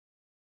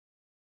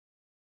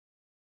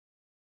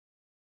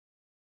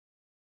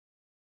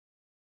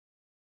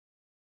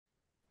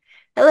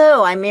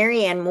Hello, I'm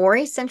Maryann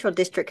Mori, Central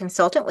District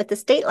Consultant with the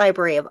State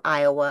Library of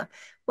Iowa.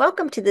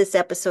 Welcome to this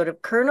episode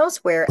of Kernels,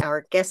 where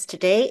our guest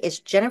today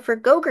is Jennifer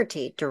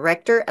Gogerty,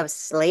 Director of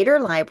Slater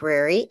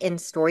Library in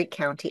Story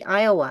County,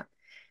 Iowa.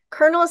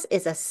 Kernels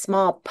is a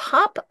small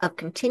pop of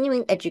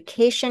continuing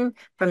education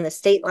from the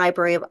State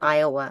Library of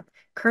Iowa.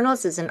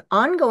 Kernels is an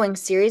ongoing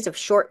series of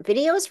short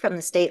videos from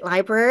the State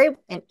Library,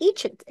 and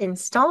each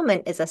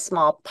installment is a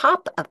small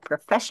pop of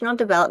professional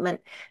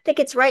development that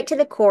gets right to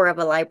the core of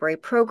a library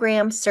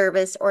program,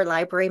 service, or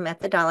library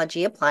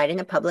methodology applied in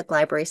a public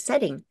library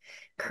setting.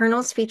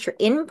 Kernels feature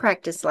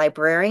in-practice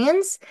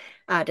librarians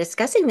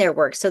discussing their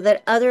work so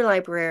that other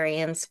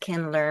librarians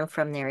can learn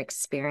from their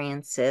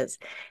experiences.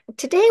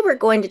 Today, we're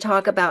going to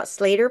talk about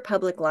Slater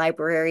Public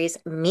Library's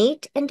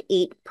Meet and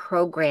Eat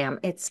program.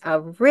 It's a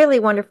really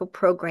wonderful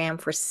program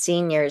for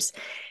seniors.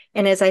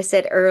 And as I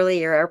said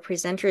earlier, our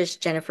presenter is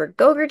Jennifer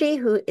Gogerty,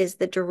 who is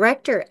the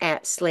director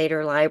at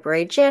Slater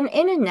Library. Jen,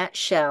 in a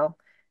nutshell,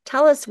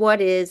 tell us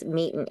what is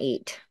Meet and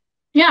Eat.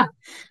 Yeah.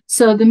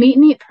 So the Meet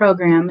and Eat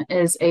program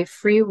is a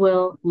free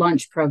will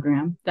lunch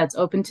program that's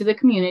open to the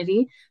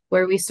community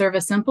where we serve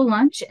a simple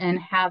lunch and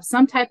have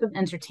some type of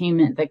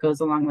entertainment that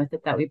goes along with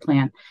it that we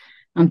plan.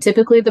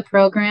 Typically, the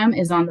program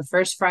is on the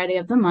first Friday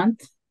of the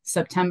month,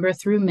 September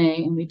through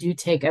May, and we do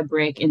take a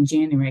break in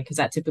January because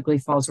that typically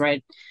falls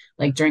right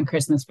like during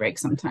Christmas break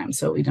sometimes.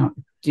 So we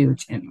don't do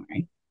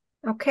January.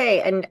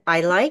 Okay, and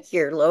I like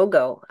your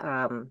logo.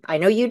 I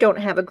know you don't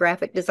have a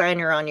graphic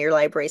designer on your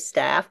library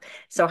staff,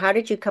 so how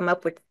did you come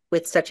up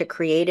with such a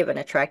creative and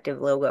attractive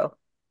logo?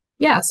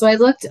 Yeah, so I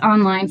looked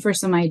online for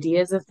some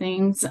ideas of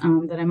things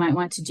that I might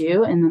want to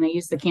do, and then I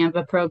used the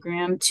Canva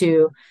program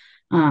to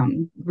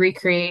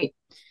recreate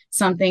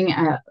something.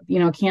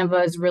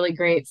 Canva is really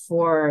great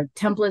for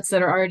templates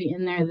that are already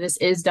in there. This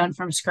is done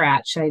from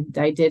scratch.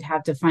 I did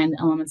have to find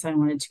the elements I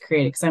wanted to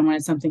create because I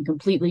wanted something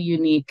completely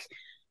unique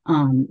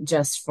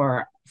just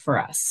for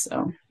us.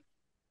 So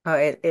Oh,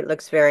 it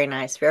looks very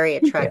nice, very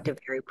thank you. attractive,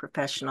 very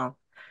professional.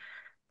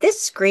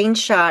 This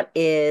screenshot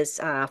is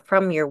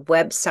from your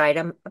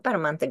website about a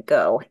month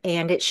ago,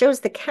 and it shows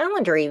the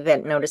calendar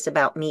event notice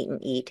about Meet and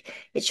Eat.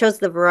 It shows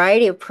the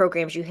variety of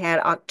programs you had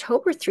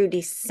October through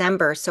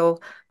December. So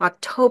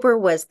October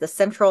was the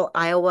Central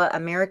Iowa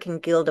American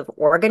Guild of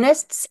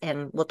Organists,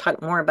 and we'll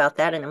talk more about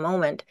that in a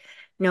moment.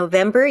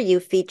 November, you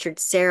featured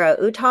Sarah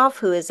Uthoff,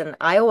 who is an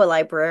Iowa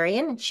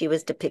librarian. She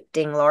was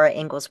depicting Laura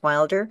Ingalls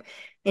Wilder.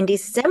 In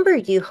December,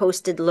 you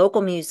hosted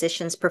local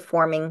musicians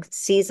performing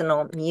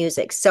seasonal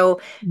music. So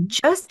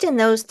just in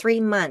those 3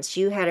 months,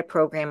 you had a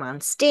program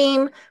on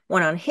STEAM,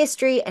 one on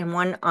history, and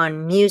one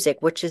on music,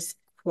 which is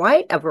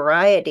quite a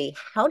variety.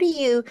 How do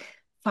you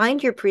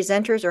find your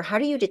presenters, or how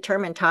do you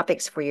determine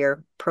topics for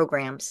your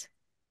programs?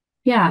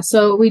 Yeah,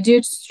 so we do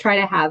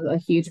try to have a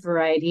huge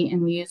variety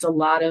and we use a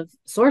lot of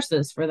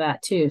sources for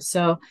that too.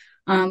 So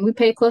we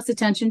pay close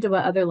attention to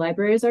what other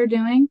libraries are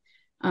doing.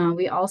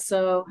 We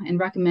also, in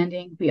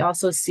recommending, we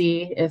also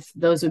see if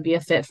those would be a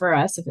fit for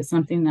us, if it's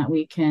something that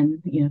we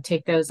can,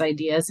 take those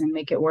ideas and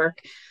make it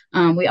work.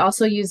 We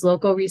also use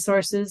local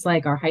resources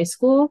like our high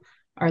school,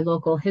 our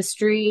local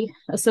history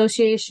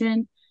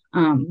association,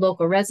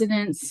 local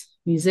residents,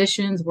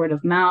 musicians, word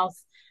of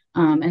mouth.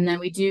 And then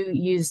we do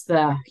use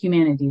the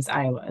Humanities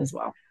Iowa as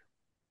well.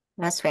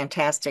 That's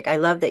fantastic. I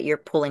love that you're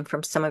pulling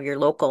from some of your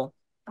local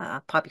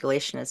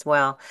population as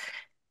well.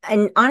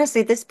 And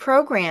honestly, this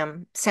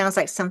program sounds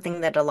like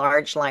something that a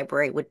large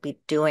library would be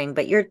doing,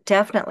 but you're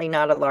definitely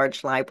not a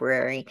large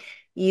library.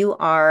 You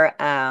are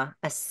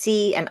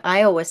an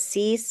Iowa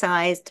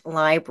C-sized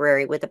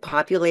library with a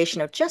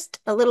population of just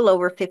a little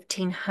over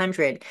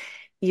 1,500.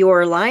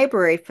 Your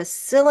library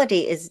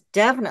facility is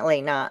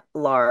definitely not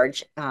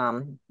large.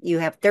 You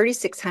have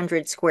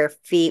 3,600 square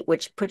feet,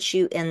 which puts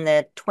you in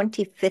the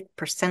 25th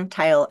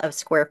percentile of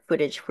square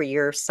footage for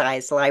your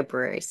size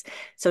libraries.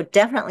 So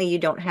definitely you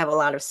don't have a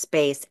lot of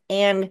space.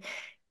 And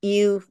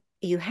you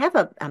have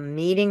a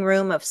meeting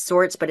room of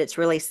sorts, but it's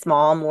really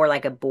small, more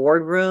like a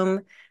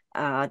boardroom,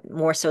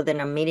 more so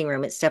than a meeting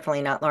room. It's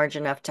definitely not large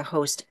enough to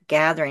host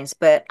gatherings.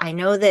 But I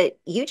know that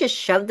you just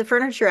shove the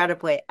furniture out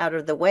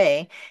of the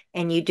way,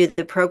 and you do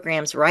the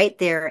programs right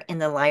there in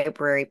the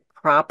library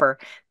proper.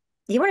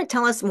 You want to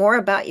tell us more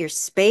about your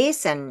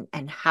space and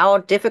how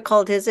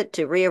difficult is it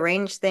to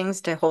rearrange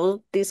things to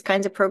hold these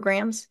kinds of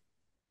programs?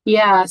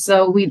 Yeah,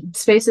 so we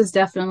space is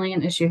definitely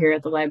an issue here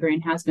at the library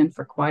and has been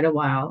for quite a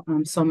while.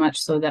 So much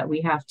so that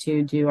we have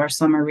to do our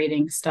summer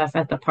reading stuff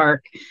at the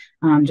park,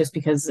 just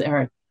because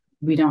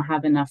we don't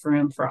have enough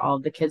room for all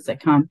of the kids that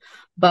come.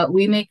 But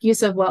we make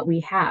use of what we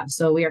have.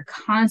 So we are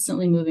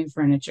constantly moving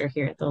furniture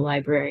here at the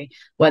library,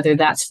 whether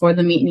that's for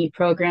the Meet and Eat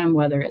program,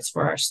 whether it's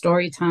for our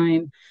story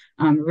time.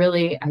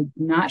 Really, I'm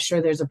not sure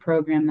there's a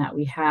program that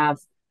we have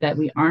that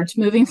we aren't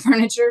moving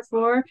furniture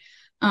for.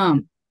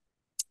 Um,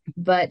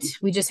 but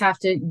we just have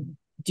to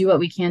do what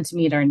we can to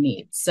meet our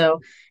needs.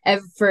 So,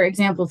 for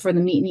example, for the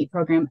Meet and Eat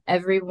program,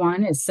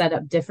 everyone is set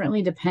up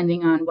differently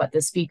depending on what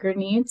the speaker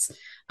needs.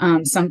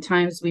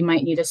 Sometimes we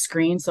might need a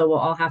screen, so we'll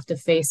all have to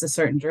face a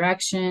certain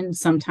direction.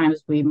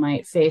 Sometimes we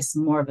might face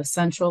more of a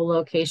central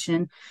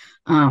location.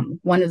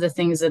 One of the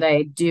things that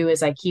I do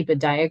is I keep a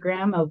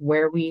diagram of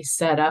where we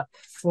set up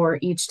for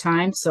each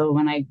time. So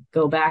when I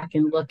go back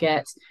and look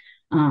at,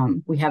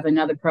 we have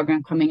another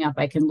program coming up,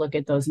 I can look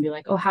at those and be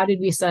like, oh, how did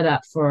we set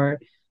up for,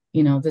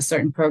 the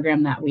certain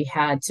program that we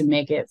had to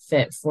make it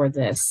fit for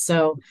this.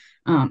 So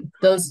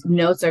those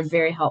notes are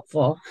very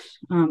helpful.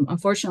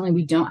 Unfortunately,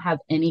 we don't have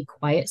any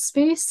quiet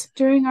space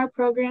during our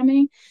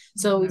programming.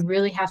 So we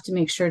really have to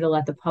make sure to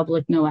let the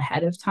public know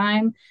ahead of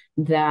time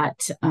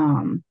that,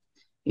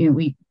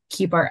 we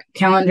keep our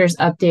calendars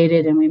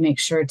updated and we make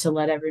sure to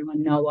let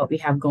everyone know what we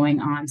have going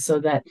on so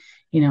that,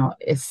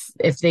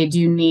 if they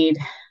do need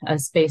a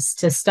space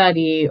to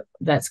study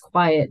that's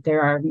quiet,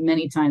 there are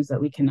many times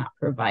that we cannot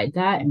provide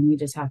that, and we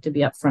just have to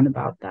be upfront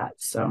about that.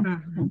 So,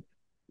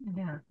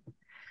 yeah.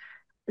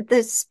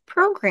 This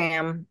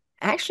program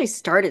actually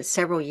started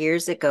several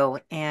years ago,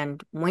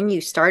 and when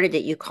you started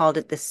it, you called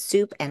it the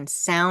Soup and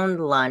Sound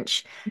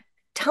Lunch.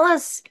 Tell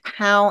us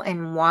how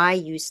and why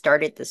you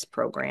started this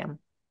program.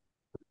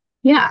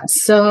 Yeah,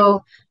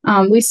 so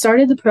we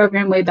started the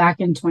program way back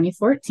in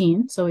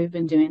 2014. So we've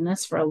been doing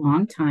this for a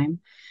long time.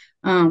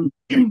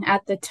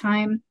 At the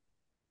time,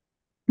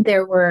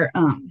 there were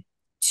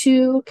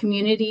two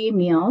community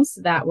meals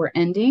that were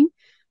ending.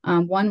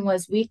 One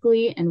was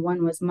weekly and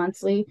one was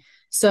monthly.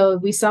 So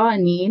we saw a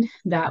need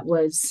that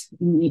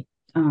needed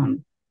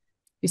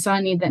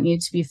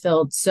to be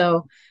filled.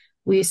 So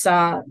we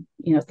saw,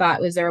 thought,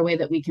 was there a way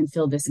that we can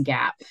fill this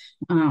gap?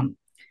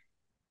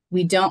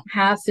 We don't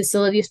have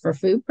facilities for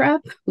food prep.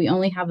 We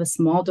only have a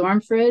small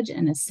dorm fridge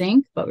and a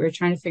sink, but we were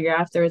trying to figure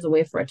out if there was a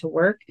way for it to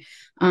work.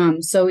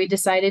 So we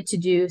decided to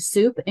do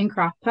soup in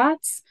crock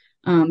pots,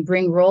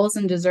 bring rolls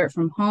and dessert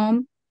from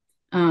home.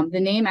 The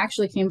name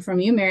actually came from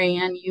you,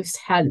 Maryann.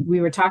 We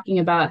were talking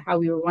about how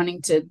we were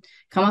wanting to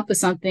come up with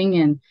something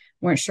and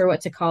weren't sure what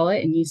to call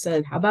it. And you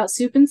said, how about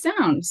Soup and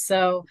Sound?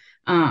 So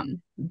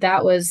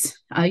that was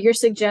your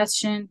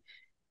suggestion.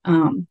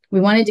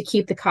 We wanted to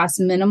keep the cost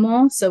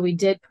minimal, so we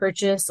did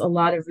purchase a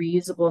lot of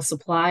reusable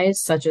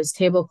supplies such as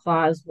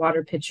tablecloths,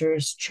 water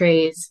pitchers,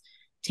 trays,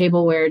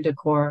 tableware,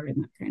 decor,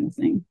 and that kind of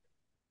thing.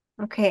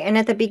 Okay, and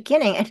at the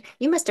beginning, and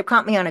you must have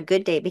caught me on a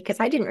good day because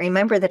I didn't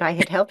remember that I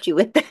had helped you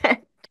with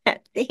that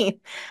theme.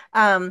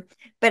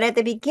 But at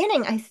the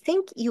beginning, I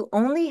think you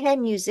only had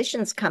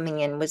musicians coming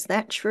in. Was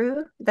that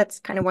true? That's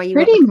kind of why you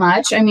went Pretty with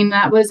much. I mean,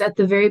 that was at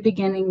the very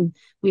beginning.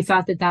 We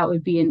thought that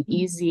would be an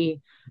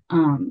easy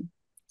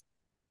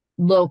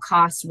low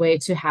cost way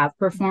to have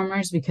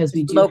performers because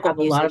we do local have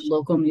a lot of musicians.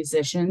 local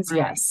musicians. Right.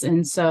 Yes.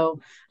 And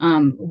so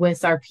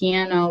with our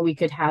piano, we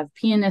could have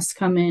pianists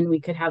come in, we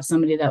could have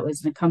somebody that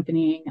was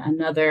accompanying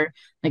another,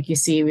 like you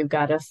see, we've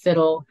got a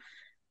fiddle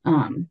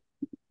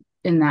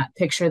in that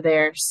picture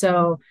there.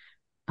 So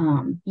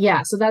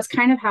so that's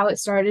kind of how it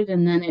started.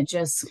 And then it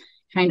just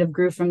kind of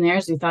grew from there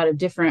as we thought of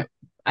different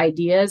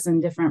ideas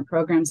and different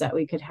programs that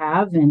we could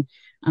have. And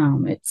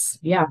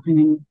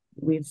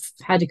we've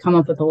had to come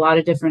up with a lot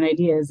of different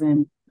ideas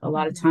and a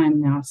lot of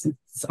time now since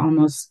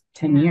almost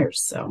 10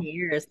 years. So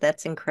years,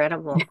 that's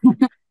incredible.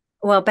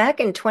 Well, back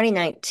in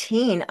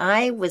 2019,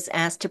 I was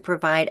asked to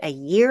provide a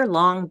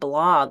year-long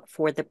blog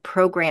for the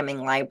Programming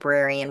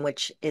Librarian,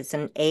 which is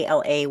an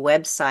ALA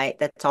website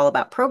that's all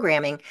about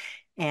programming.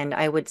 And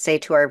I would say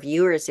to our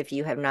viewers, if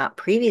you have not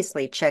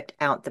previously checked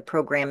out the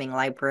Programming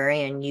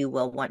Librarian, you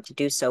will want to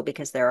do so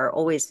because there are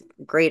always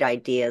great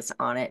ideas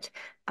on it.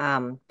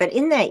 But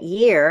in that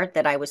year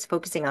that I was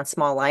focusing on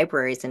small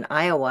libraries in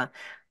Iowa,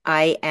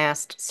 I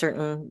asked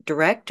certain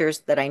directors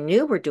that I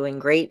knew were doing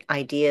great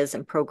ideas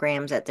and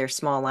programs at their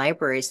small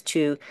libraries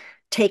to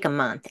take a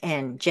month.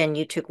 And Jen,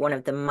 you took one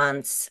of the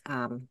months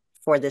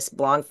for this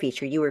blog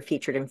feature. You were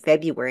featured in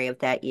February of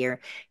that year,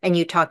 and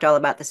you talked all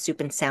about the Soup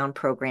and Sound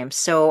program.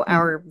 So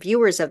our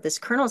viewers of this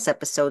Kernels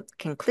episode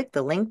can click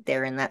the link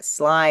there in that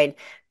slide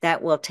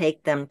that will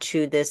take them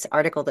to this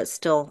article that's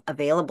still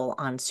available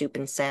on Soup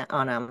and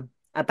Sound,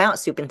 about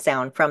Soup and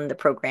Sound from the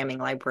Programming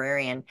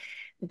Librarian.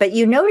 But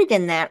you noted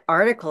in that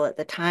article at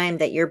the time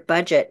that your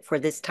budget for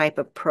this type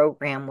of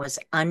program was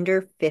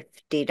under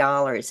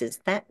 $50. Is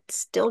that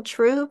still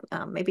true?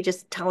 Maybe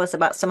just tell us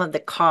about some of the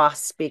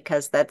costs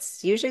because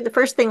that's usually the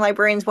first thing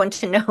librarians want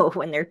to know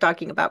when they're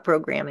talking about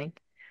programming.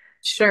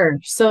 Sure.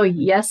 So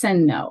yes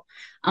and no.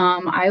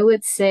 I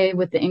would say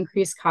with the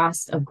increased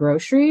cost of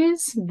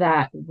groceries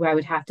that I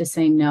would have to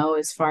say no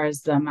as far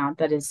as the amount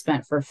that is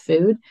spent for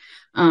food.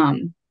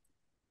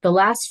 The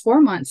last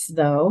 4 months,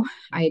 though,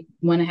 I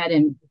went ahead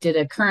and did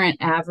a current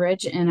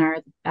average, and our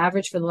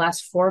average for the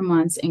last 4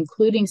 months,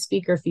 including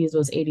speaker fees,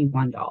 was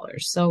 $81.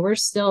 So we're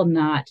still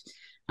not,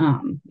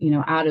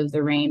 out of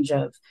the range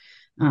of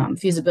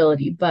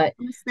feasibility. But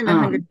less than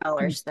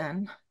 $100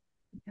 then.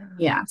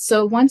 Yeah.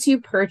 So once you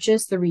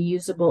purchase the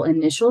reusable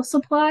initial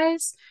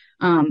supplies,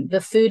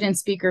 the food and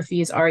speaker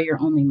fees are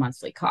your only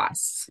monthly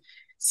costs.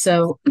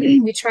 So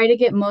we try to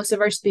get most of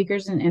our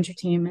speakers and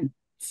entertainment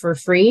for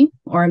free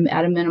or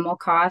at a minimal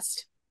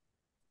cost.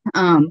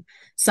 Um,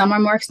 some are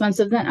more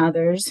expensive than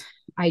others.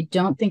 I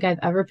don't think I've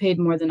ever paid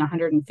more than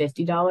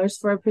 $150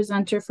 for a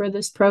presenter for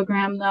this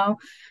program, though.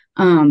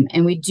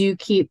 And we do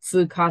keep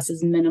food costs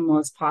as minimal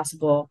as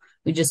possible.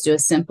 We just do a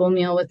simple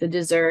meal with the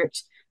dessert.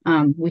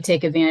 We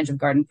take advantage of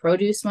garden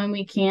produce when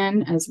we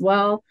can as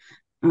well.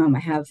 I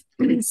have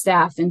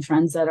staff and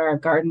friends that are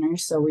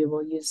gardeners, so we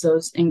will use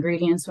those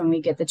ingredients when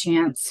we get the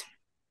chance.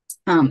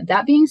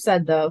 That being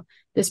said, though,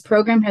 this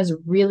program has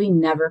really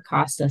never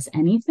cost us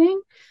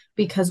anything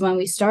because when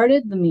we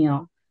started the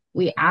meal,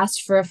 we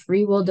asked for a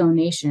free will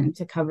donation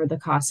to cover the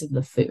cost of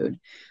the food.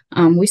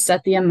 We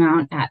set the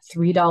amount at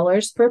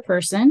 $3 per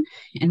person,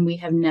 and we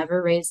have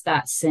never raised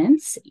that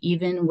since,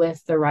 even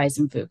with the rise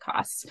in food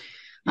costs.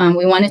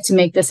 We wanted to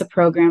make this a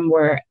program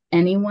where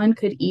anyone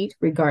could eat,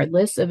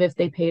 regardless of if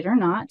they paid or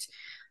not.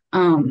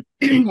 And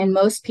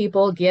most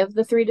people give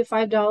the $3 to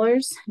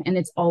 $5, and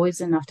it's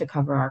always enough to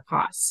cover our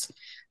costs.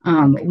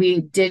 We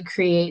did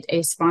create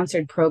a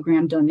sponsored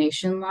program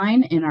donation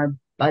line in our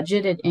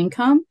budgeted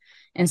income.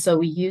 And so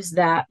we use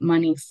that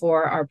money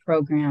for our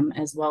program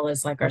as well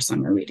as like our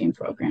summer reading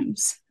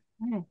programs.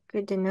 Yeah,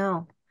 good to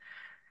know.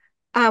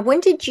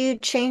 When did you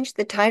change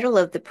the title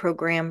of the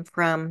program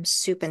from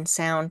Soup and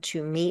Sound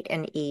to Meet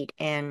and Eat,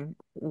 and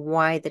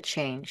why the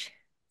change?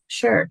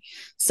 Sure.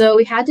 So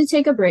we had to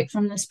take a break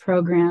from this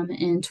program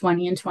in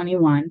 20 and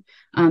 21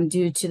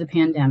 due to the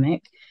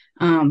pandemic.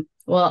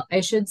 Well, I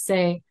should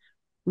say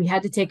we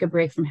had to take a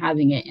break from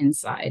having it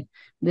inside.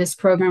 This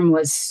program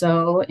was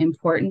so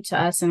important to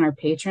us and our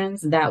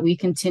patrons that we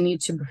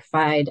continued to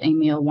provide a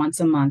meal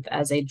once a month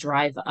as a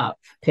drive up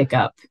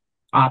pickup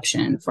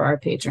option for our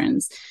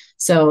patrons.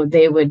 So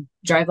they would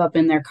drive up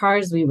in their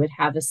cars. We would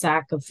have a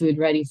sack of food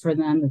ready for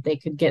them that they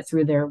could get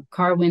through their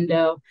car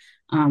window.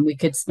 We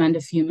could spend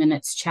a few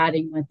minutes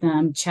chatting with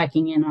them,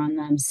 checking in on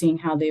them, seeing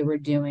how they were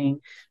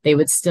doing. They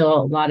would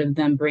still, a lot of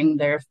them bring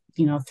their,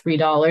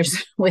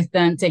 $3 with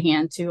them to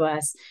hand to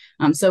us.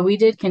 So we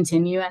did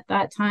continue at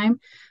that time.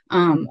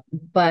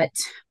 But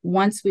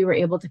once we were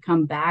able to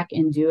come back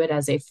and do it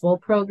as a full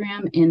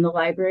program in the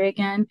library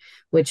again,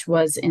 which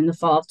was in the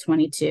fall of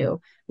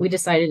 22, we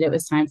decided it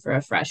was time for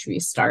a fresh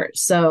restart.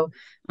 So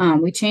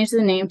we changed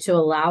the name to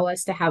allow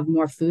us to have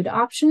more food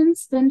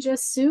options than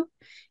just soup.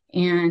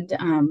 And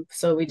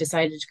so we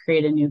decided to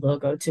create a new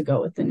logo to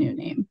go with the new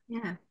name.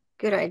 Yeah,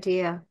 good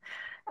idea.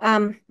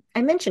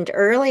 I mentioned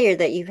earlier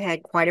that you've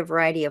had quite a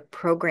variety of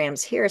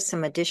programs. Here are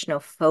some additional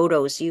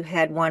photos. You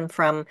had one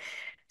from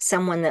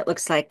someone that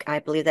looks like, I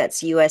believe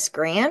that's U.S.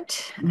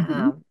 Grant,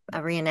 Mm-hmm. a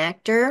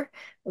reenactor.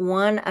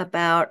 One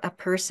about a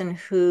person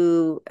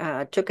who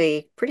took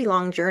a pretty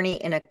long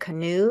journey in a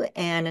canoe,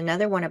 and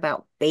another one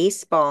about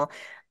baseball.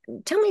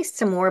 Tell me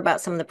some more about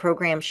some of the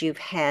programs you've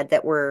had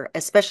that were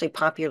especially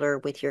popular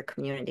with your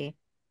community.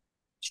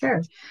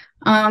 Sure.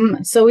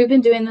 So we've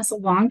been doing this a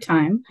long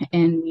time,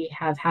 and we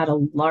have had a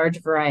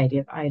large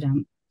variety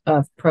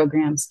of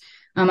programs.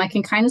 I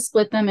can kind of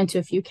split them into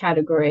a few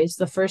categories.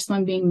 The first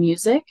one being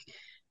music.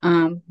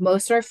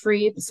 Most are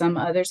free, some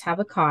others have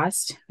a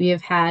cost. We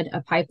have had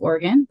a pipe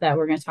organ that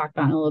we're going to talk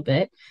about in a little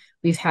bit.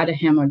 We've had a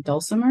hammered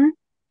dulcimer,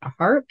 a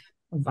harp,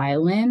 a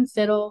violin,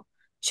 fiddle,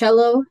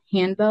 cello,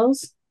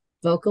 handbells,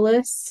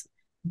 vocalists,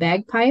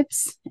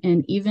 bagpipes,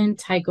 and even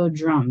taiko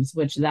drums,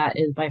 which that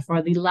is by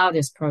far the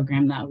loudest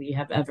program that we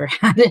have ever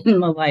had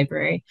in the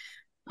library.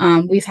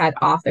 We've had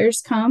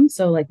authors come,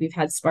 so like we've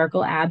had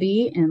Sparkle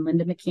Abbey and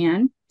Linda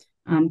McCann.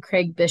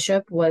 Craig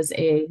Bishop was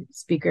a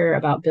speaker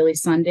about Billy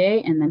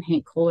Sunday, and then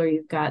Hank Kohler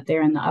you've got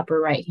there in the upper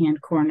right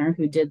hand corner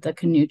who did the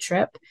canoe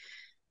trip.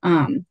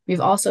 We've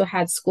also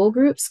had school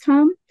groups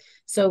come,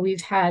 so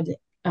we've had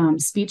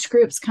speech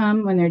groups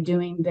come when they're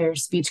doing their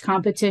speech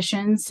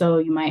competitions. So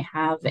you might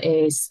have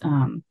a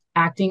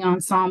acting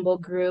ensemble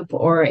group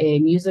or a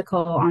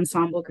musical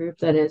ensemble group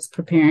that is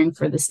preparing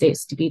for the state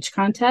speech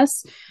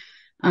contest.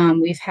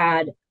 We've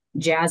had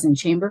jazz and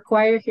chamber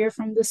choir here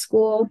from the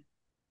school.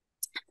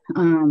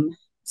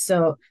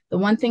 So the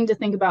one thing to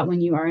think about when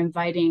you are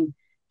inviting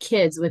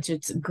kids, which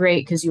it's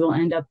great because you will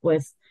end up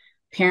with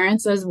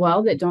parents as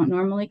well that don't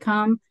normally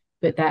come,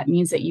 but that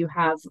means that you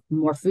have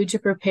more food to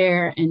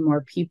prepare and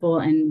more people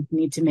and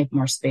need to make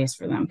more space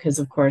for them. Because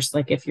of course,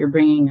 like if you're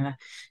bringing a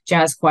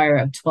jazz choir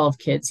of 12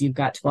 kids, you've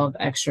got 12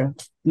 extra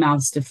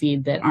mouths to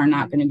feed that are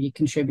not going to be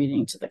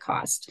contributing to the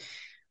cost.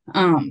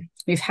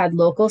 We've had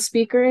local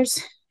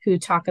speakers who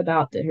talk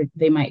about that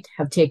they might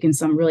have taken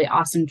some really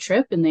awesome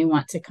trip and they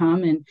want to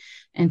come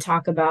and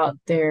talk about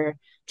their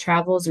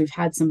travels. We've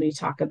had somebody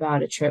talk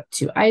about a trip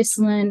to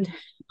Iceland,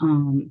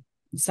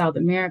 South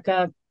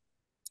America.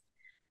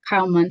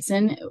 Kyle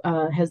Munson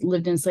has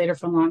lived in Slater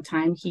for a long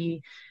time.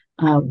 He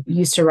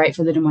used to write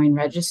for the Des Moines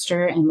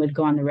Register and would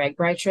go on the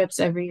RAGBRAI trips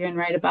every year and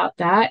write about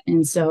that.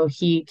 And so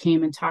he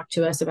came and talked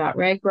to us about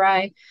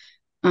RAGBRAI.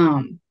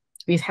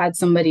 We've had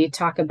somebody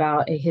talk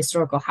about a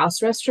historical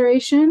house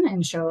restoration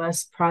and show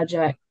us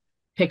project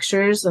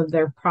pictures of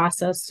their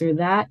process through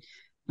that.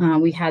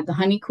 We had the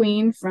Honey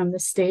Queen from the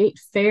state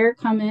fair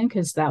come in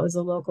because that was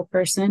a local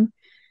person.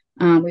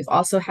 We've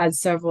also had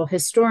several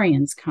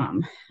historians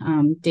come.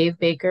 Dave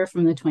Baker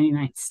from the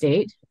 29th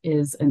state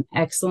is an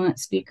excellent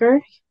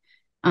speaker.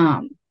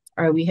 Um,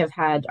 or we have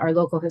had our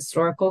local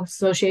historical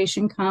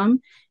association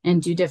come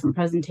and do different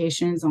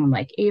presentations on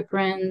like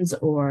aprons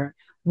or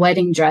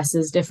wedding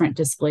dresses, different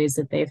displays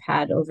that they've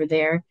had over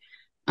there.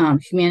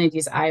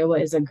 Humanities Iowa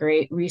is a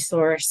great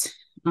resource.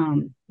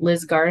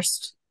 Liz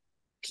Garst,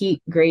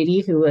 Pete Grady,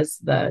 who was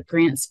the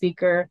grant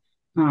speaker.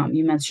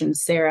 You mentioned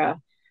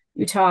Sarah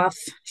Utoff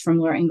from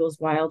Laura Ingalls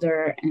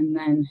Wilder. And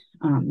then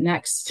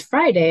next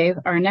Friday,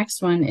 our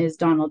next one is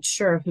Donald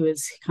Schur, who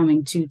is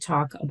coming to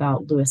talk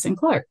about Lewis and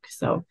Clark.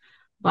 So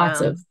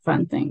lots Wow. of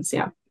fun things.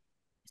 Yeah.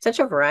 Such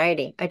a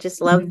variety. I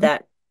just love Mhm.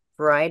 that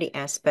variety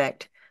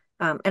aspect.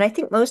 And I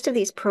think most of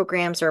these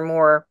programs are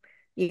more,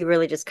 you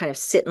really just kind of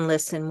sit and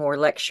listen, more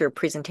lecture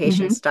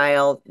presentation Mhm.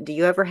 style. Do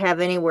you ever have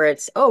any where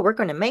it's, oh, we're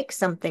going to make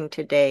something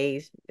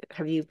today?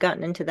 Have you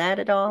gotten into that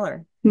at all?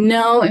 Or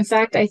No, in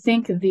fact, I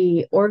think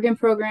the organ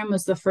program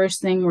was the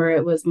first thing where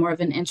it was more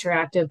of an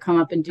interactive come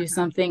up and do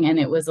something. And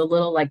it was a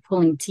little like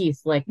pulling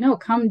teeth, like, no,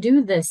 come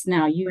do this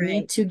now. You need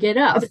right. to get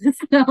up.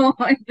 So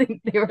I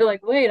think they were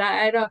like, wait,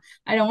 I don't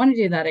want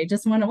to do that. I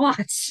just want to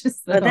watch.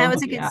 Well, that So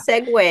was a good yeah.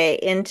 segue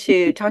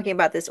into talking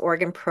about this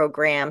organ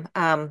program.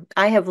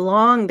 I have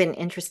long been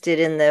interested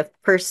in the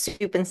first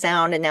Soup and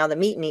Sound and now the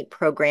Meet and Eat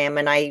program,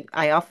 and I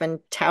often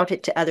tout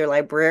it to other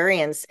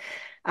librarians,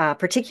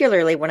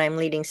 particularly when I'm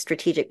leading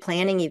strategic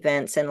planning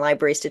events and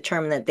libraries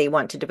determine that they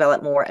want to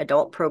develop more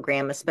adult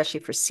program,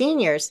 especially for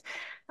seniors.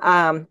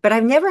 But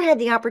I've never had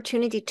the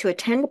opportunity to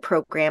attend a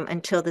program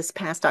until this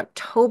past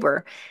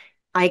October.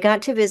 I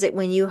got to visit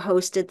when you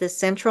hosted the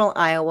Central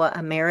Iowa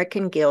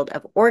American Guild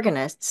of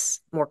Organists,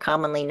 more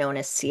commonly known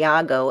as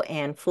SIAGO.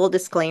 And full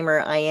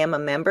disclaimer, I am a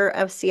member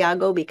of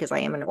SIAGO because I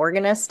am an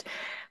organist.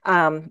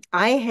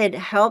 I had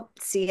helped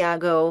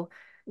SIAGO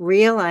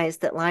realize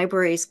that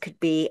libraries could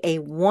be a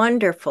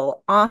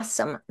wonderful,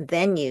 awesome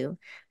venue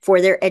for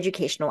their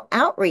educational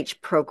outreach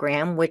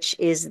program, which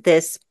is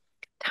this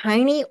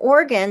tiny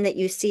organ that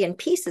you see in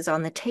pieces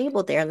on the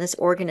table there. And this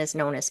organ is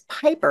known as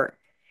Piper.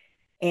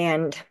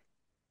 And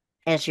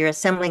as you're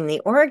assembling the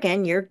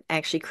organ, you're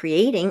actually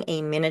creating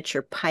a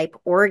miniature pipe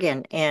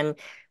organ. And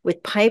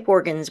with pipe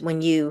organs,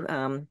 when you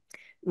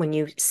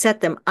set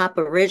them up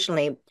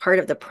originally, part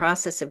of the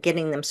process of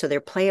getting them so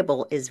they're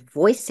playable is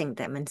voicing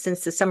them. And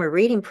since the summer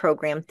reading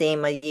program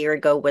theme a year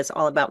ago was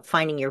all about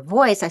finding your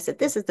voice, I said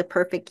this is the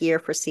perfect year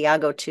for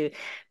Siago to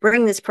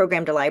bring this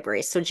program to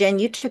libraries. So Jen,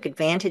 you took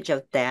advantage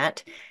of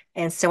that.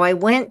 And so I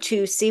went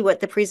to see what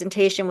the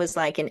presentation was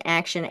like in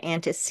action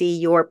and to see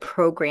your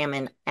program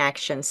in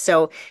action.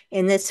 So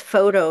in this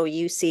photo,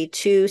 you see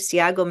two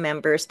SIAGO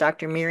members,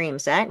 Dr. Miriam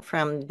Zach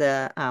from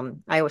the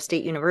Iowa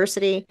State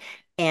University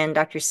and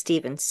Dr.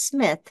 Stephen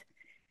Smith.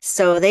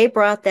 So they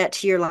brought that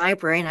to your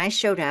library, and I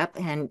showed up.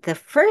 And the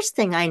first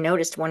thing I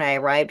noticed when I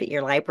arrived at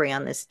your library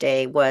on this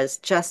day was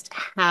just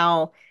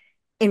how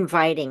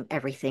inviting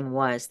everything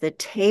was. The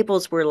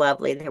tables were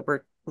lovely. There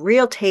were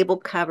real table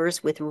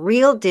covers with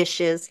real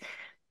dishes.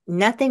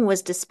 Nothing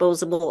was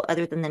disposable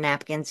other than the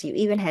napkins. You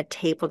even had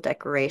table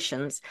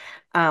decorations.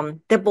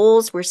 The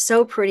bowls were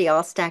so pretty,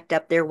 all stacked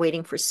up there,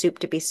 waiting for soup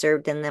to be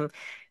served in them.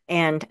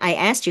 And I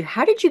asked you,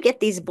 how did you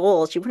get these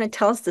bowls? You want to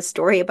tell us the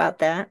story about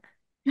that?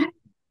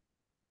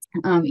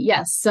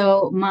 Yes.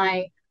 So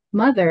my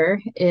mother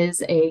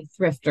is a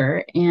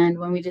thrifter, and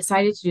when we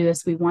decided to do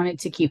this, we wanted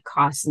to keep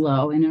costs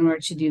low. And in order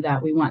to do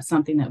that, we want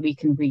something that we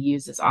can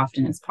reuse as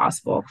often as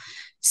possible.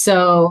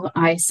 So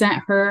I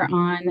sent her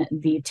on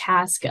the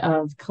task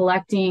of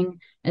collecting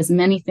as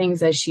many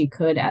things as she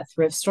could at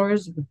thrift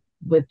stores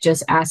with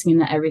just asking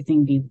that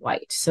everything be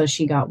white. So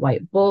she got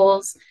white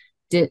bowls,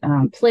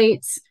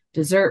 plates,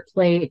 dessert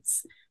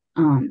plates,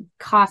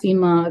 coffee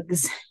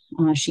mugs.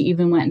 She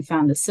even went and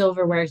found the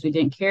silverware. We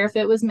didn't care if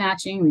it was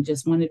matching. We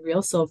just wanted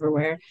real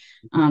silverware.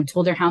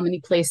 Told her how many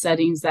place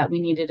settings that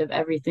we needed of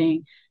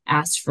everything.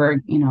 Asked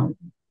for,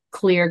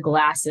 clear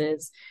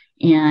glasses.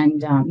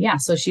 And yeah,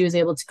 so she was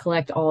able to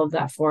collect all of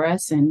that for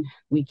us. And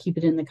we keep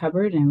it in the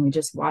cupboard and we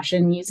just wash it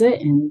and use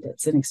it. And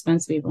it's an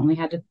expense we've only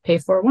had to pay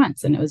for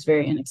once. And it was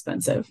very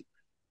inexpensive.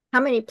 How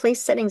many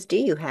place settings do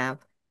you have?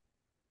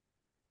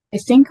 I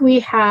think we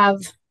have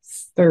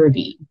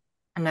 30.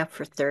 Enough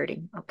for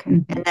 30. Okay.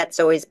 Mhm. And that's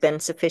always been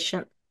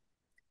sufficient.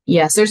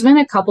 Yes, there's been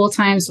a couple of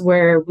times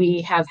where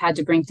we have had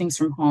to bring things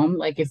from home,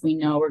 like if we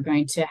know we're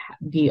going to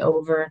be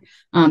over.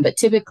 But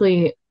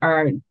typically,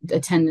 our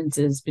attendance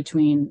is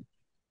between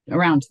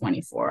around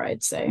 24,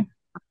 I'd say.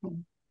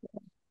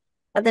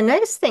 The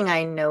next thing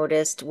I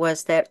noticed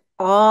was that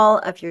all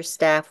of your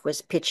staff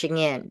was pitching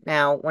in.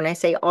 Now, when I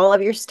say all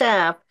of your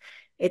staff,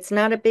 it's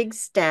not a big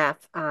staff,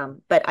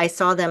 but I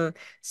saw them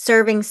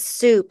serving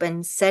soup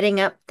and setting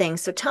up things.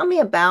 So tell me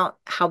about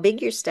how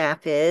big your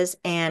staff is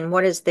and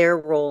what is their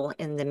role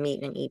in the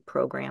Meet and Eat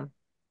program.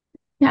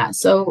 Yeah,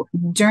 so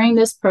during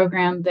this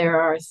program, there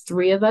are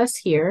three of us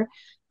here.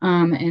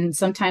 And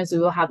sometimes we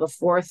will have a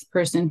fourth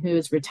person who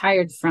is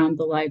retired from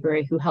the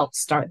library who helped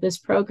start this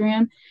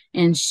program.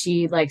 And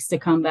she likes to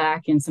come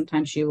back, and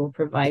sometimes she will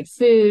provide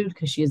food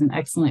because she is an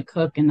excellent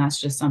cook. And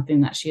that's just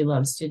something that she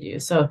loves to do.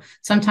 So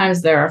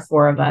sometimes there are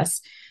four of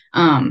us.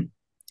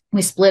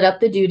 We split up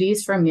the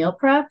duties for meal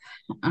prep.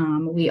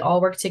 We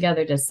all work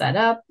together to set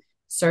up,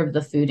 serve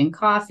the food and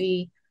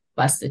coffee,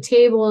 bus the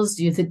tables,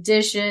 do the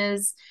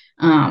dishes,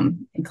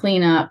 and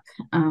clean up.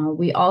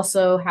 We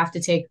also have to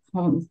take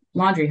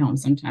laundry home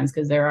sometimes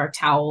because there are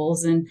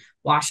towels and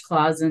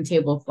washcloths and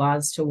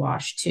tablecloths to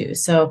wash too.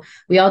 So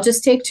we all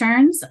just take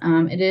turns.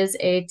 It is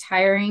a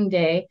tiring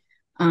day,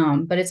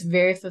 but it's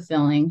very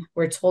fulfilling.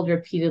 We're told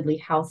repeatedly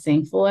how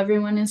thankful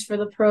everyone is for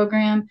the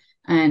program,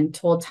 and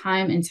told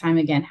time and time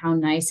again how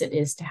nice it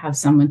is to have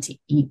someone to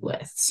eat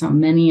with. So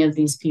many of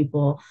these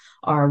people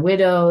are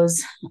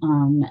widows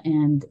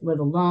and live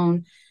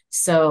alone.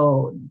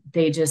 So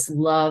they just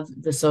love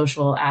the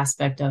social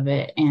aspect of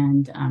it,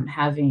 and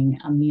having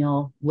a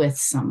meal with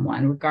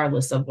someone,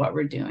 regardless of what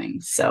we're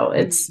doing. So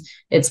it's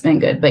been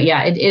good. But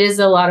yeah, it is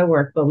a lot of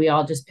work, but we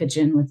all just pitch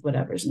in with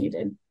whatever's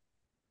needed.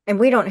 And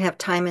we don't have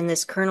time in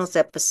this Kernels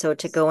episode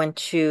to go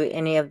into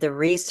any of the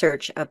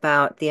research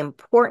about the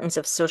importance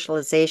of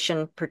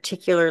socialization,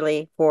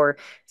 particularly for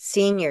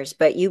seniors.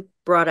 But you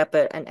brought up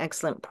an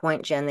excellent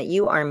point, Jen, that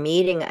you are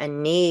meeting a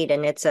need,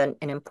 and it's an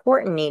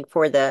important need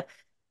for the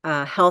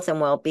health and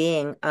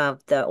well-being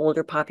of the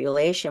older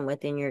population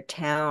within your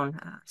town.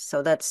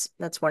 So that's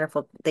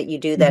wonderful that you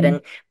do that. Mm-hmm.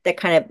 And that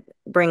kind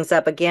of brings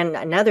up again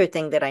another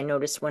thing that I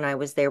noticed when I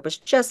was there was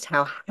just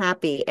how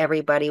happy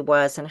everybody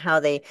was and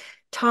how they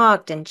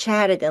talked and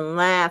chatted and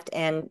laughed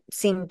and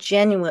seemed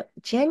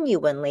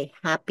genuinely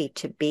happy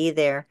to be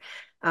there.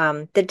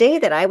 The day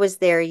that I was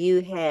there,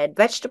 you had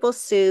vegetable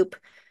soup,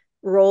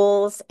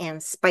 rolls,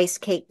 and spice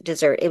cake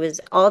dessert. It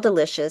was all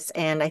delicious.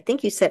 And I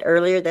think you said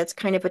earlier that's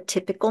kind of a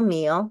typical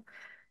meal.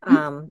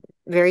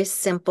 Very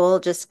simple,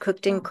 just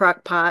cooked in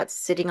crock pots,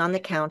 sitting on the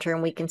counter.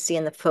 And we can see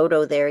in the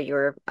photo there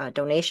your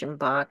donation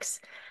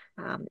box.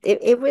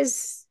 It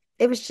was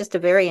just a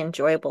very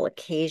enjoyable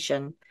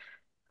occasion.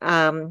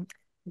 Um,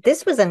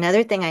 this was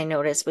another thing I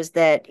noticed was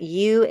that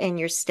you and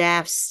your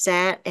staff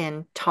sat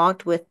and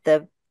talked with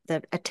the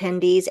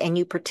attendees and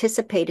you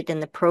participated in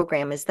the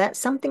program. Is that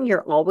something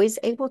you're always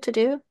able to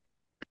do?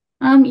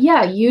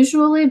 Yeah,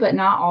 usually, but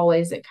not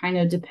always. It kind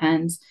of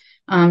depends.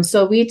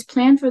 So we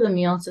plan for the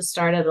meal to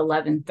start at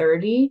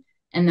 11:30,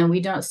 and then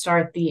we don't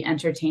start the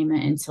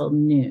entertainment until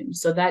noon.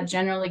 So that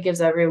generally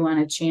gives everyone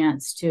a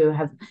chance to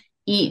have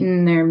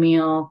eaten their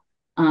meal.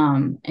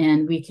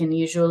 And we can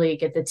usually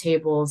get the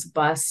tables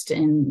bussed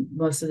and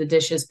most of the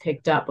dishes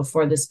picked up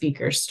before the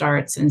speaker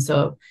starts. And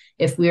so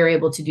if we are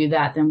able to do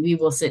that, then we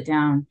will sit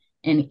down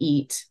and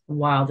eat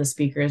while the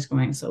speaker is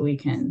going so we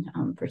can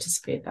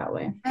participate that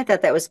way. I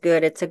thought that was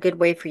good. It's a good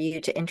way for you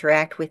to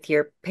interact with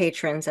your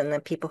patrons and the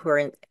people who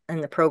are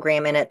in the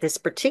program. And at this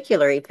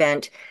particular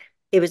event,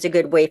 it was a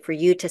good way for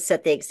you to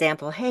set the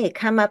example. Hey,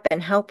 come up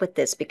and help with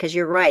this because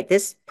you're right.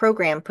 This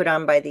program put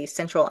on by the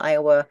Central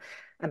Iowa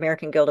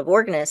American Guild of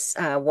Organists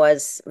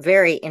was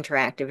very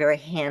interactive, very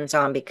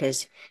hands-on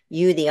because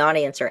you, the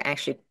audience, are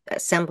actually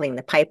assembling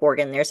the pipe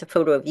organ. There's a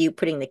photo of you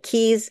putting the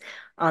keys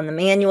on the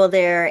manual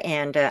there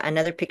and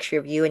another picture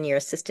of you and your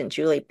assistant,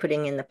 Julie,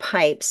 putting in the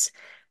pipes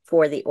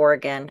for the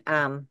organ.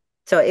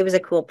 So it was a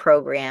cool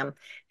program.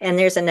 And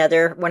there's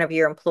another one of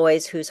your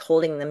employees who's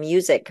holding the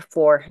music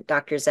for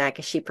Dr. Zach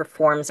as she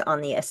performs on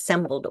the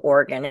assembled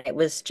organ. It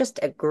was just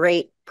a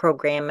great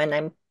program, and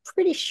I'm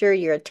pretty sure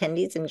your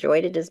attendees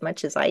enjoyed it as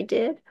much as I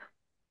did.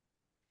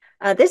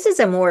 This is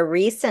a more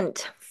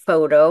recent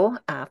photo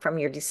from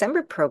your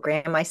December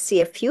program. I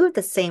see a few of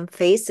the same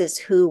faces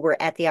who were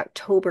at the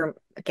October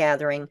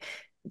gathering.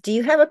 Do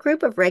you have a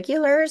group of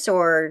regulars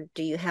or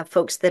do you have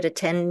folks that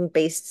attend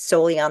based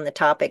solely on the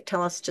topic?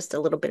 Tell us just a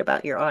little bit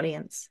about your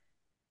audience.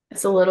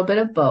 It's a little bit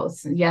of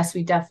both. Yes,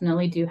 we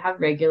definitely do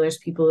have regulars,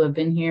 people who have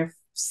been here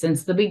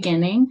since the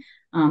beginning,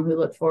 who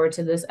look forward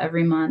to this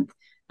every month.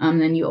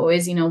 Then you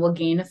always, will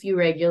gain a few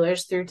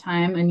regulars through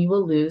time and you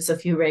will lose a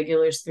few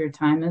regulars through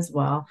time as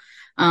well.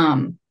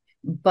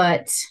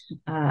 But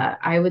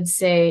I would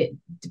say,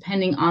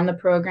 depending on the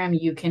program,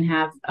 you can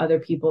have other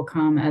people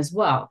come as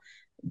well.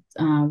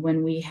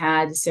 When we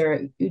had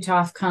Sarah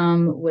Utoff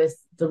come with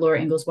the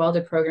Laura Ingalls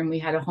Wilder program, we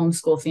had a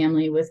homeschool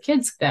family with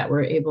kids that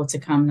were able to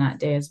come that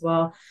day as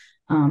well.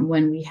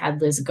 When we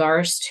had Liz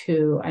Garst,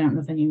 who I don't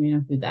know if any of you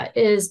know who that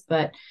is,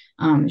 but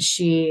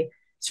she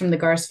is from the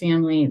Garst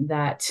family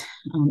that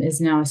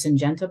is now a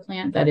Syngenta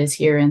plant that is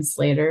here in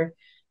Slater.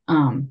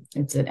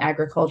 It's an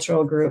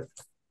agricultural group.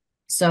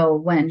 So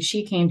when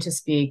she came to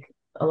speak,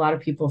 a lot of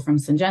people from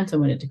Syngenta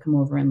wanted to come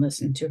over and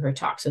listen to her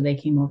talk. So they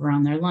came over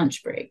on their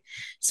lunch break.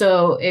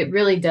 So it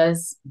really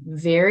does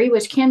vary,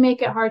 which can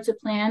make it hard to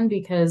plan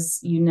because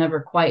you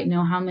never quite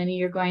know how many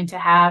you're going to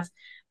have.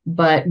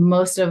 But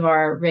most of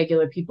our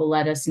regular people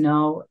let us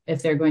know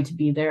if they're going to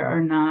be there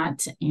or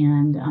not.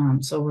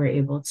 And so we're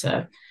able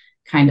to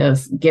kind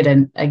of get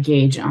a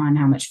gauge on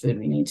how much food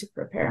we need to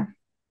prepare.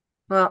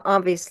 Well,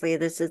 obviously,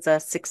 this is a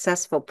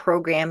successful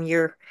program.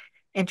 You're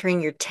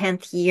entering your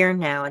 10th year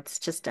now. It's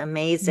just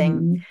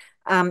amazing.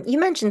 Mhm. You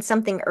mentioned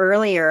something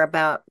earlier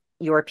about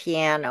your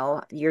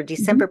piano. Your Mhm.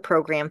 December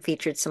program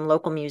featured some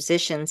local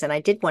musicians, and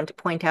I did want to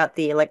point out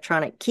the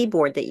electronic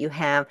keyboard that you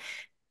have.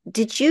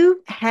 Did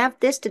you have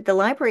this? Did the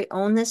library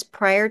own this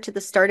prior to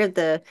the start of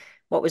the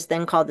what was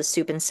then called the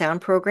Soup and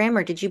Sound program,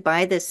 or did you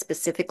buy this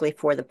specifically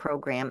for the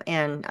program?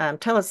 And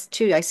tell us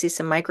too, I see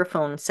some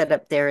microphones set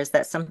up there. Is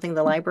that something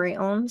the library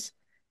owns?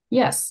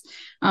 Yes.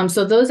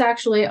 So those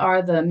actually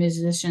are the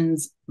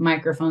musicians'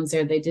 microphones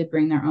there. They did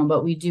bring their own,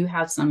 but we do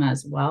have some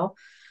as well.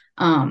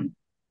 Um,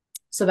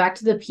 so back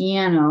to the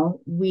piano,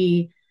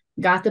 we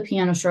got the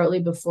piano shortly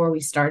before we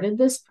started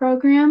this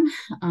program.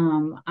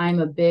 I'm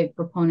a big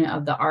proponent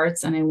of the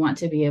arts and I want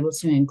to be able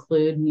to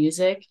include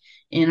music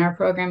in our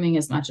programming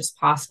as much as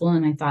possible.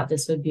 And I thought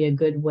this would be a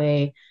good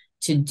way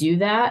to do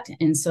that.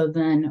 And so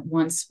then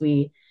once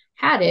we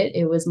had it,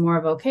 it was more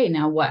of okay,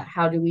 now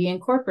how do we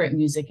incorporate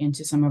music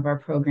into some of our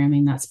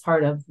programming? That's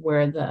part of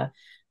where the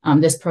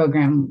this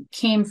program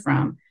came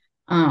from.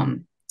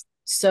 Um,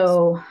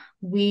 so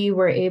we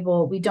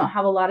don't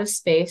have a lot of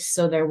space.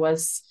 So there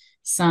was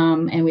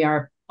some, and we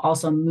are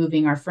also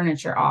moving our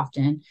furniture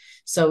often.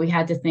 So we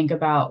had to think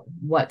about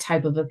what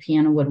type of a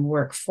piano would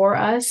work for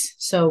us.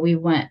 So we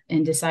went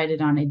and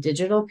decided on a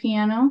digital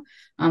piano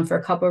for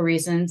a couple of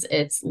reasons.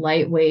 It's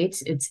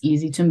lightweight, it's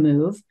easy to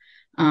move.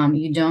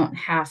 You don't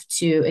have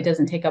to, it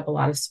doesn't take up a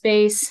lot of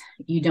space.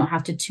 You don't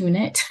have to tune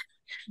it.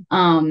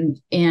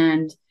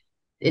 And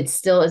it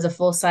still is a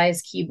full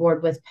size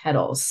keyboard with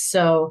pedals.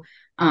 So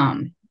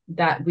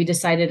that we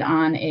decided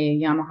on a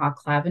Yamaha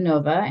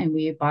Clavinova and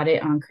we bought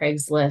it on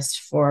Craigslist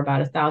for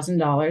about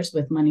 $1,000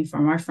 with money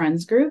from our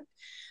friends group.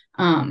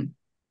 Um,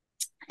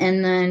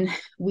 and then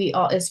we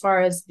all, as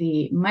far as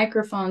the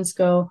microphones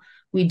go,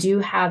 we do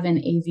have an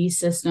AV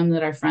system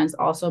that our friends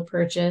also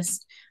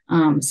purchased.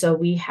 So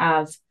we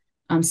have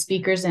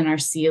speakers in our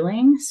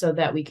ceiling so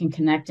that we can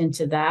connect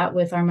into that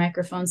with our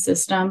microphone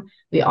system.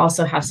 We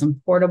also have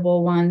some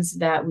portable ones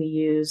that we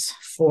use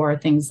for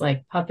things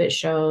like puppet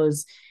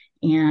shows.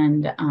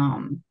 And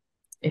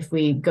if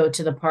we go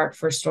to the park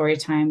for story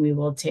time, we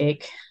will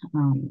take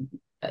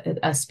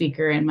a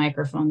speaker and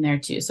microphone there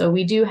too. So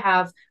we do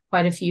have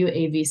quite a few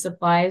AV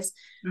supplies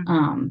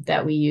Mhm.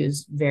 that we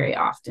use very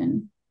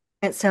often.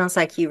 It sounds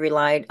like you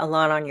relied a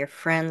lot on your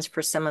friends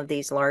for some of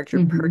these larger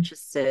Mm-hmm.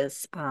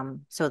 purchases.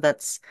 So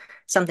that's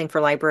something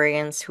for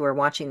librarians who are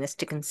watching this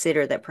to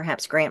consider that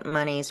perhaps grant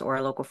monies or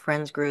a local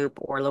friends group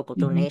or local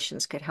Mm-hmm.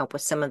 donations could help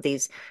with some of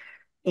these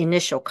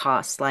initial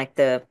costs, like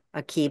the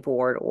a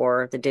keyboard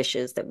or the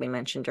dishes that we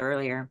mentioned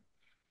earlier.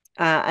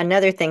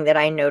 Another thing that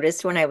I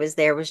noticed when I was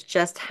there was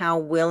just how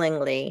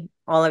willingly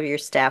all of your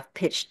staff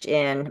pitched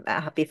in.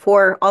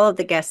 Before all of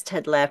the guests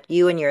had left,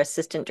 you and your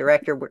assistant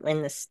director were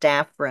in the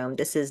staff room.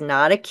 This is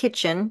not a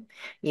kitchen.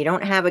 You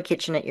don't have a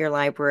kitchen at your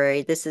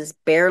library. This is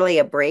barely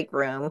a break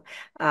room.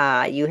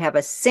 You have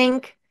a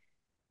sink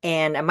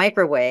and a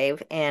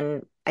microwave,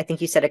 and I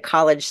think you said a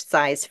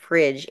college-size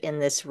fridge in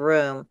this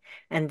room.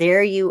 And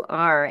there you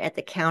are at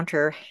the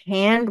counter,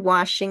 hand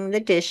washing the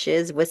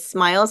dishes with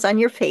smiles on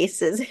your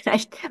faces.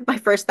 And my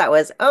first thought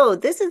was, oh,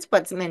 this is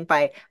what's meant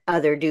by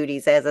other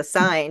duties as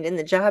assigned in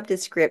the job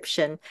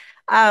description.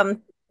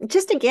 Um,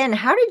 just again,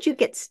 how did you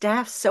get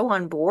staff so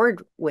on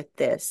board with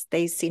this?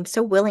 They seem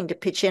so willing to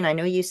pitch in. I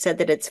know you said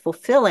that it's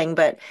fulfilling,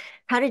 but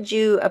how did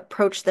you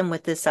approach them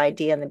with this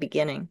idea in the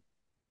beginning?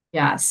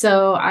 Yeah,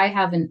 so I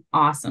have an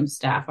awesome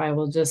staff, I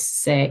will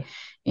just say.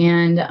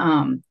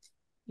 And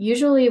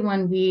usually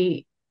when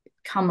we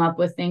come up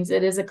with things,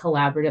 it is a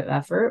collaborative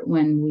effort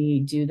when we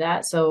do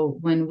that. So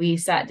when we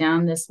sat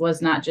down, this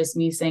was not just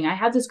me saying, I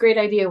had this great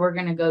idea, we're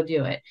going to go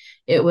do it.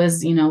 It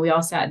was, we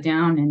all sat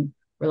down and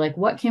we're like,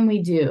 what can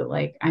we do?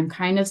 Like, I'm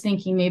kind of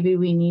thinking maybe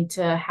we need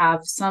to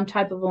have some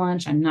type of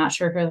lunch. I'm not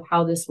sure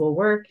how this will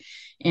work.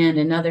 And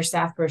another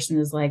staff person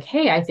is like,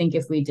 hey, I think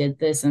if we did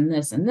this and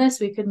this and this,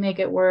 we could make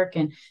it work.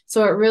 And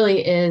so it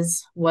really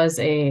was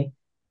a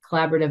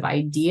collaborative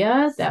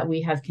idea that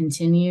we have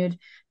continued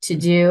to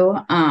do.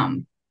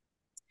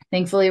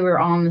 Thankfully, we're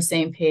all on the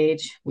same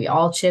page. We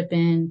all chip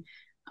in.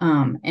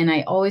 And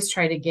I always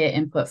try to get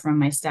input from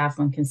my staff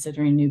when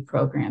considering new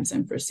programs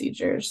and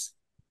procedures.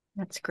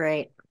 That's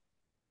great.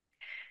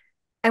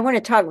 I want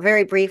to talk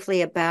very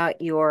briefly about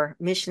your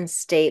mission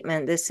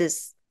statement. This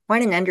is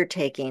quite an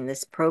undertaking,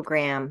 this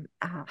program.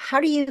 How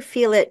do you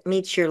feel it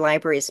meets your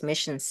library's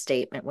mission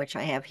statement, which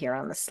I have here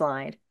on the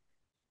slide?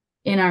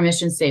 In our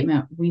mission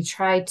statement, we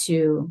try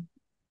to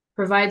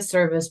provide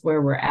service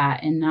where we're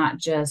at and not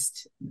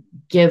just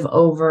give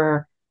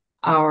over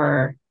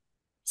our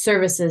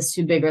services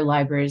to bigger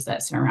libraries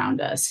that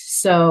surround us.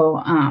 So,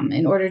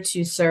 in order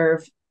to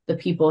serve the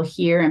people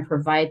here and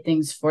provide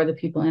things for the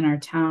people in our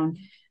town,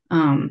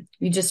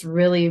 we just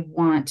really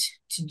want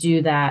to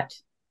do that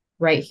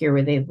right here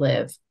where they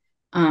live.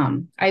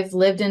 I've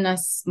lived in a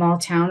small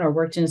town or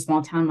worked in a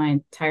small town my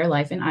entire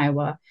life in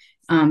Iowa,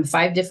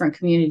 5 different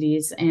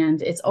communities,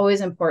 and it's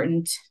always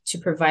important to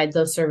provide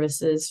those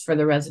services for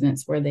the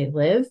residents where they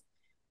live.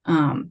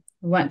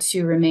 We want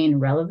to remain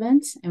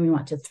relevant and we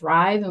want to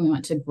thrive and we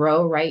want to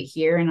grow right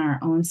here in our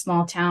own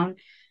small town.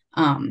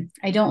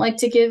 I don't like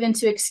to give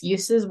into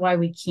excuses why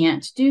we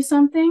can't do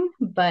something,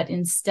 but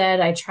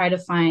instead I try to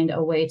find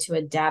a way to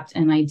adapt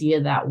an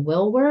idea that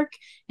will work,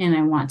 and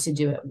I want to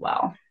do it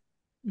well.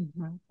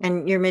 Mhm.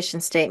 And your mission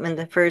statement,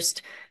 the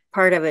first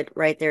part of it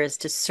right there is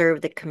to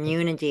serve the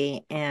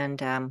community.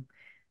 And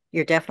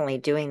you're definitely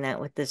doing that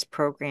with this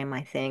program,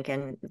 I think.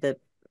 And the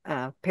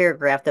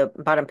paragraph, the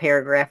bottom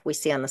paragraph we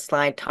see on the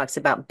slide talks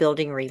about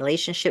building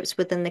relationships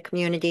within the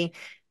community.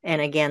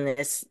 And again,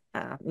 this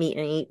Meet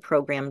and Eat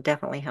program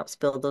definitely helps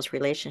build those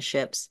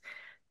relationships.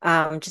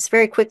 Just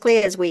very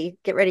quickly, as we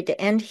get ready to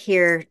end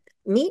here,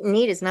 Meet and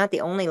Eat is not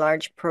the only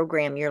large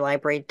program your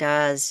library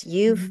does.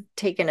 You've Mhm.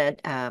 taken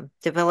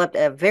developed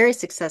a very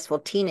successful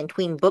teen and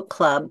tween book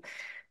club,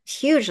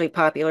 hugely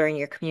popular in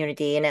your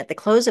community. And at the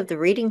close of the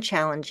reading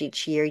challenge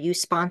each year,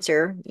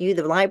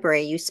 the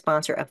library, you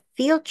sponsor a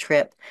field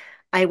trip.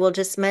 I will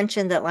just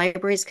mention that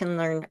libraries can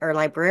learn, or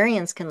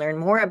librarians can learn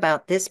more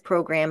about this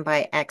program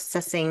by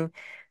accessing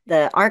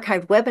the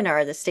archived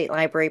webinar the State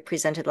Library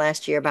presented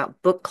last year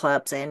about book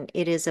clubs, and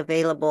it is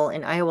available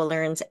in Iowa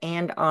Learns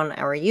and on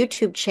our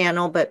YouTube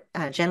channel. But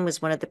Jen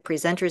was one of the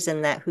presenters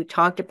in that who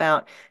talked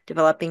about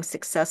developing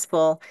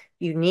successful,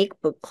 unique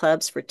book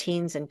clubs for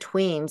teens and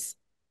tweens.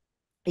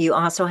 You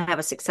also have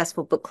a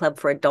successful book club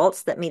for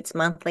adults that meets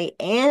monthly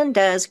and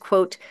does,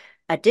 quote,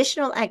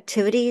 additional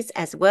activities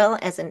as well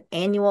as an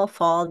annual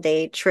fall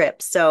day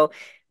trip. So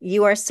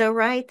you are so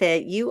right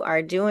that you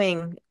are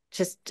doing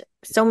just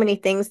so many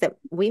things that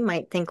we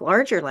might think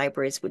larger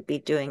libraries would be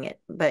doing it,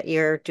 but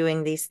you're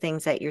doing these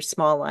things at your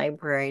small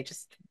library,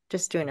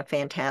 just doing a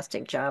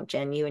fantastic job,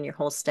 Jen, you and your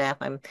whole staff.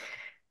 I'm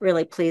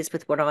really pleased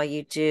with what all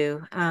you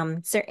do.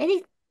 Is there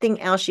anything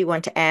else you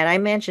want to add? I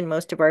imagine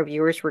most of our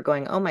viewers were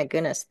going, oh my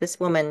goodness, this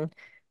woman,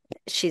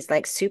 she's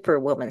like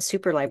superwoman,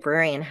 super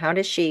librarian. How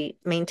does she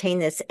maintain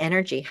this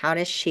energy? How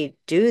does she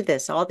do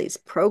this? All these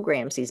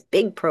programs, these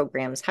big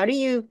programs. How do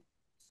you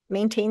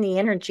maintain the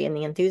energy and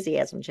the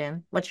enthusiasm,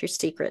 Jen? What's your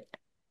secret?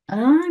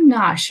 I'm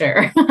not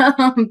sure,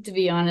 to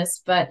be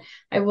honest, but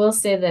I will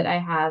say that I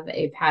have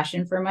a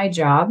passion for my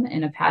job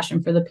and a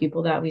passion for the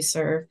people that we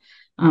serve.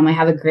 I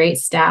have a great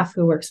staff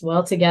who works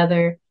well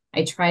together.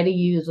 I try to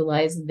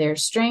utilize their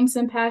strengths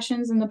and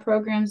passions in the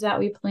programs that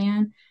we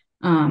plan.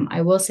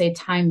 I will say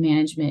time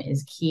management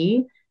is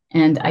key,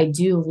 and I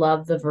do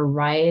love the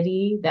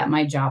variety that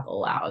my job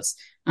allows.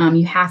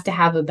 You have to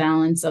have a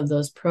balance of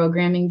those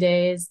programming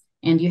days,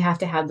 and you have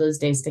to have those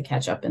days to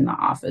catch up in the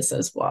office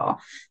as well.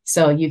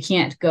 So you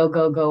can't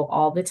go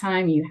all the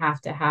time. You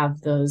have to have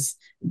those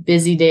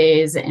busy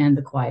days and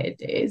the quiet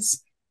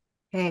days.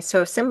 Okay,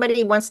 so if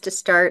somebody wants to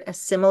start a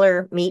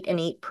similar Meet and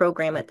Eat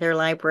program at their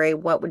library,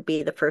 what would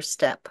be the first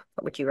step?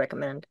 What would you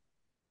recommend?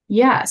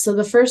 Yeah. So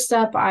the first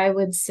step I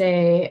would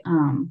say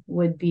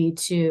would be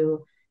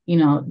to,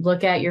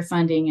 look at your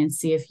funding and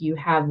see if you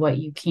have what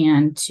you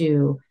can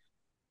to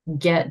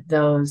get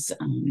those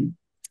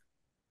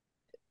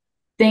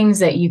things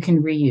that you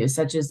can reuse,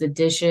 such as the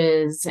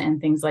dishes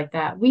and things like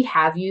that. We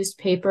have used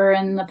paper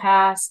in the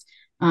past.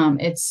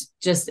 It's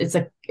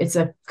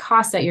a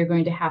cost that you're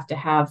going to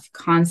have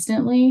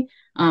constantly,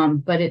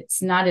 but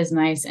it's not as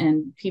nice,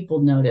 and people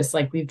notice.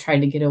 Like we've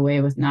tried to get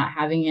away with not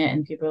having it,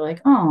 and people are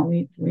like, "Oh,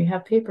 we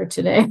have paper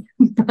today."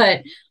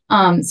 But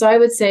so I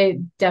would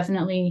say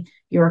definitely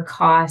your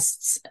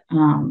costs.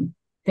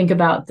 Think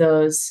about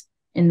those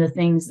in the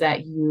things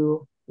that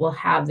you will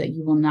have that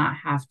you will not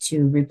have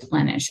to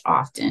replenish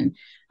often.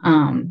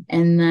 And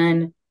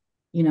then,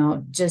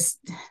 just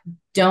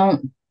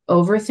don't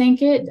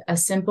overthink it. A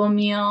simple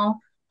meal,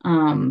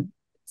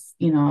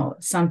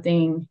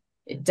 something,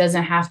 it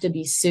doesn't have to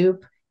be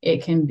soup.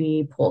 It can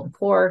be pulled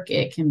pork,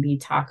 it can be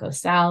taco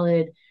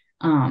salad,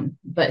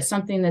 but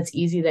something that's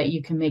easy that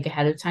you can make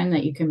ahead of time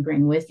that you can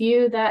bring with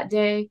you that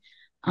day.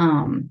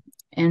 And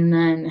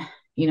then,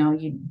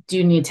 you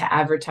do need to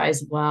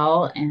advertise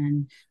well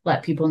and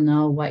let people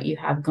know what you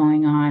have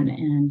going on.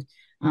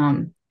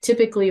 And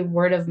typically,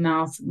 word of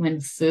mouth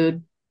when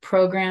food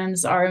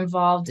programs are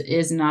involved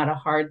is not a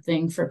hard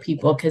thing for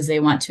people because they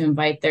want to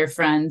invite their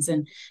friends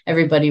and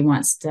everybody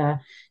wants to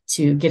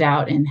get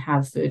out and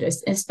have food,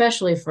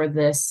 especially for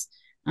this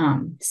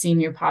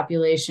senior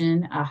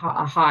population. A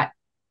hot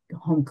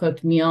home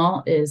cooked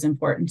meal is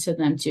important to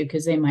them too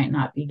because they might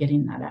not be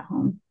getting that at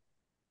home.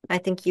 I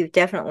think you've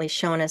definitely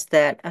shown us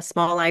that a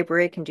small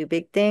library can do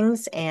big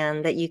things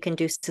and that you can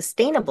do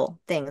sustainable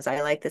things.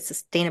 I like the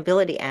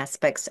sustainability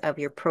aspects of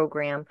your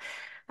program.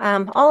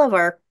 All of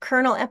our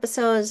Kernel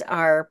episodes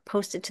are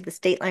posted to the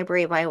State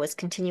Library of Iowa's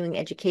Continuing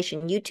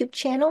Education YouTube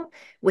channel.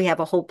 We have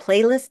a whole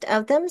playlist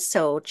of them,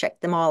 so check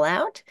them all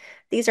out.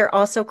 These are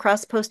also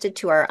cross-posted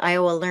to our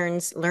Iowa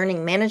Learns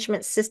Learning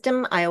Management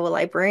System. Iowa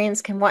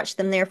librarians can watch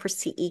them there for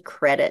CE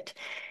credit.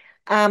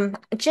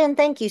 Jen,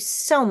 thank you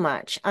so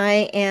much.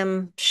 I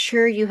am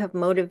sure you have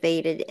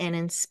motivated and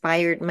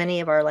inspired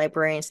many of our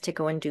librarians to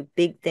go and do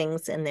big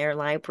things in their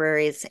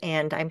libraries.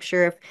 And I'm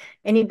sure if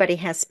anybody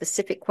has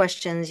specific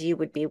questions, you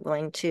would be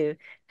willing to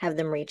have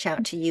them reach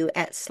out to you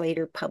at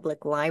Slater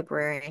Public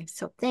Library.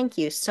 So thank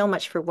you so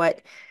much for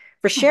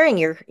sharing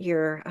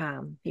your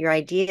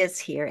ideas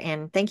here,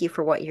 and thank you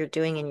for what you're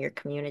doing in your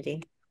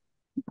community.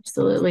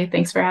 Absolutely.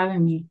 Thanks for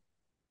having me.